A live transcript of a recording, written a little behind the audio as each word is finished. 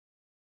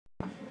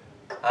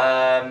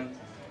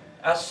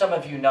As some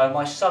of you know,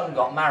 my son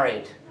got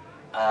married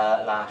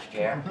last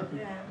year.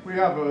 Yeah. We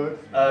have heard.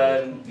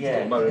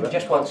 Yeah,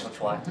 just once or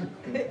twice.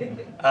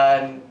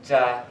 And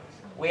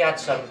we had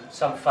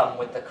some fun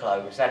with the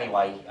clothes.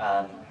 Anyway,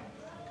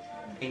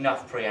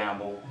 enough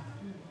preamble.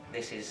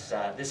 This is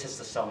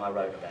the song I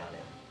wrote about it.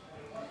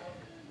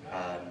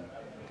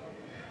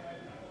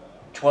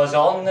 'Twas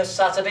on the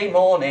Saturday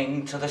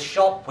morning, to the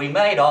shop we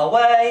made our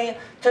way,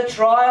 to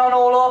try on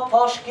all our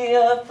posh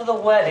gear for the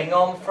wedding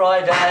on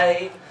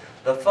Friday.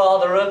 The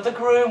father of the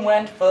groom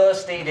went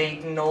first, he'd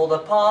eaten all the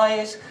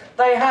pies.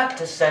 They had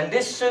to send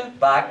his suit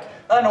back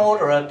and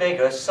order a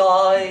bigger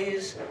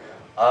size.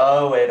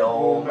 Oh, it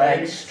all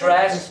makes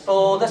stress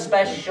for the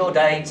special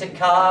day to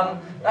come.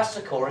 That's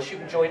the chorus, you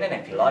can join in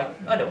if you like,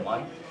 I don't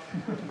mind.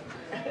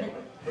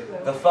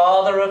 The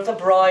father of the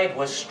bride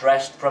was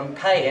stressed from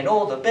paying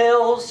all the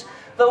bills.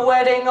 The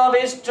wedding of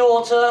his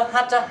daughter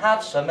had to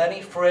have so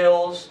many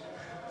frills.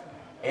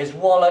 His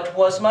wallet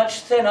was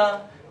much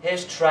thinner,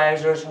 his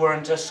trousers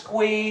weren't a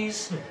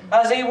squeeze.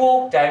 As he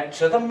walked out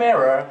to the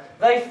mirror,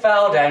 they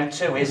fell down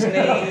to his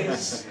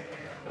knees.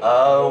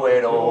 Oh,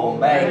 it all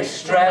makes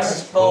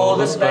stress for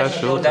the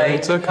special day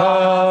to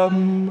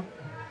come.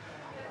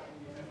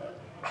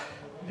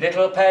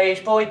 Little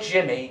page boy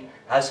Jimmy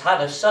has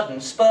had a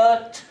sudden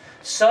spurt,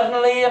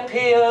 suddenly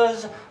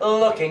appears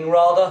looking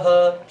rather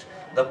hurt.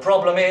 The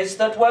problem is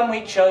that when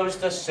we chose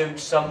the suit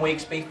some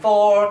weeks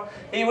before,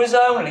 he was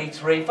only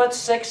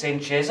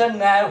 3'6" and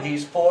now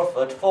he's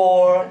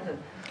 4'4".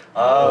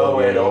 Oh,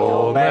 it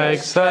all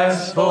makes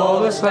sense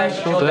for the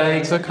special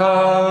day to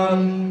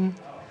come.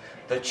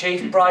 The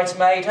chief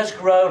bridesmaid has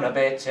grown a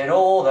bit in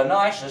all the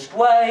nicest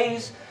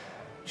ways.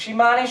 She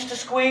managed to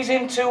squeeze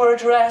into her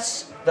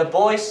dress. The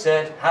boys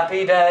said,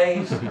 happy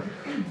days.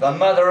 The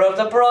mother of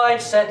the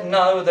bride said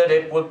no, that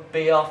it would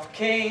be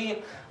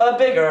off-key, a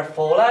bigger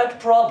fallout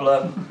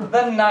problem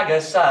than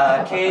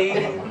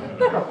Nagasaki.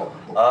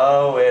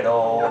 Oh, it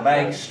all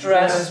makes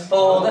stress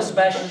for the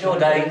special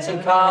day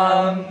to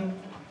come.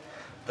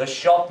 The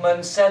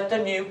shopman said the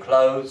new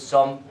clothes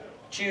on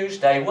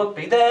Tuesday would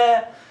be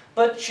there,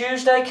 but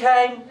Tuesday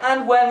came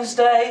and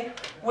Wednesday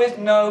with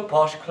no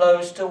posh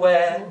clothes to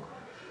wear.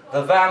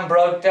 The van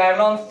broke down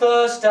on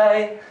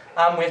Thursday,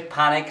 and with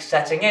panic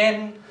setting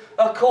in,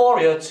 a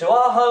courier to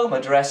our home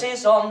address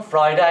is on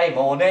Friday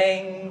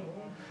morning.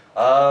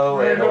 Oh,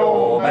 it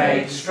all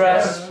makes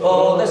stress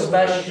for the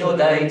special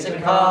day to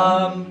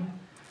come.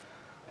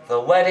 The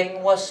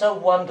wedding was so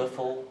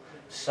wonderful,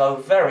 so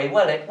very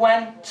well it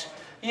went.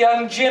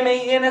 Young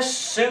Jimmy in a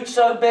suit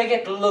so big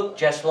it looked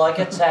just like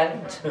a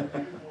tent.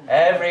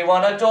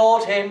 Everyone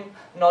adored him,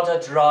 not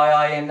a dry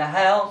eye in the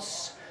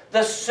house.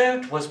 The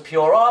suit was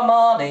pure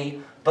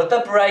Armani, but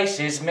the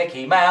braces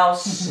Mickey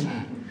Mouse.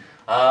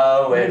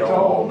 Oh, it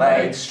all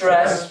made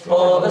stress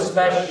for the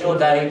special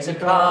day to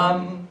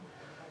come.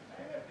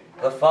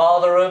 The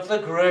father of the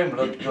groom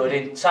looked good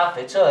in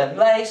taffeta and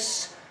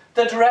lace.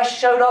 The dress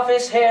showed off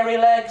his hairy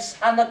legs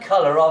and the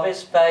colour of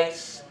his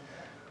face.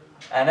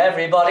 And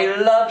everybody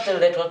loved the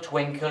little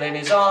twinkle in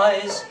his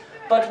eyes,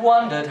 but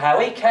wondered how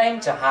he came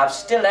to have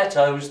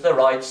stilettos the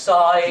right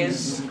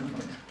size.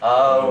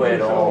 Oh,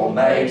 it all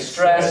made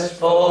stress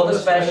for the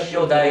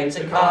special day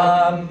to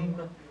come.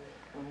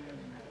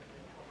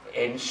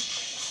 In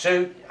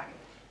suit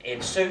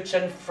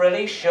and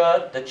frilly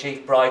shirt, the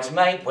chief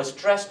bridesmaid was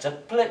dressed to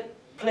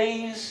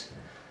please.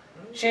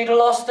 She'd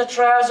lost the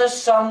trousers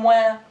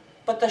somewhere,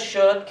 but the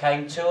shirt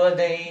came to her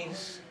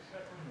knees.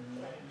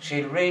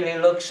 She really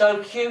looked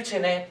so cute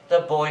in it,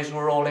 the boys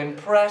were all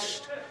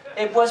impressed.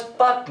 It was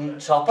button,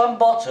 top and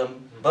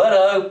bottom, but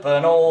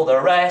open all the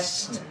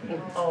rest.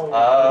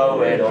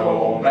 Oh, it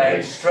all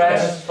made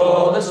stress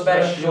for the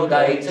special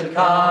day to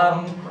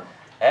come.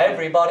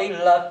 Everybody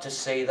loved to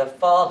see the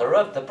father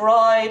of the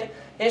bride.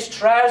 His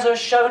trousers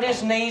showed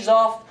his knees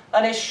off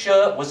and his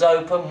shirt was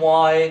open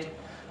wide.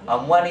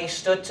 And when he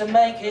stood to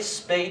make his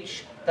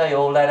speech, they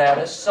all let out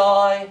a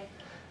sigh.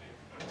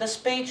 The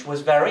speech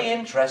was very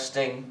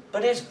interesting,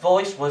 but his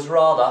voice was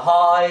rather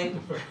high.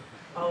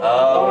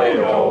 Oh, it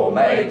all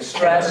made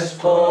stress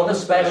for the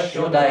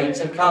special day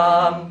to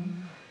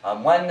come.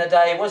 And when the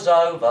day was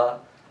over,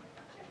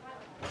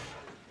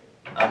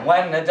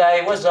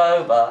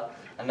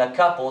 and the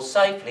couple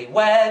safely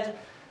wed,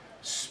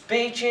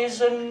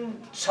 speeches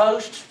and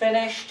toasts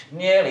finished,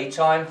 nearly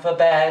time for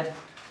bed.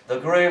 The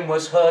groom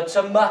was heard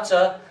to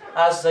mutter,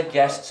 as the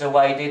guests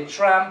away did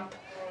tramp,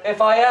 if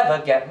I ever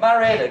get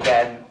married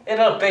again,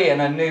 it'll be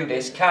in a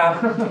nudist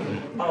camp.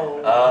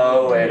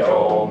 Oh, it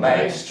all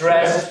makes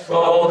stress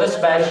for the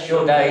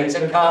special day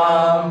to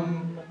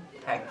come.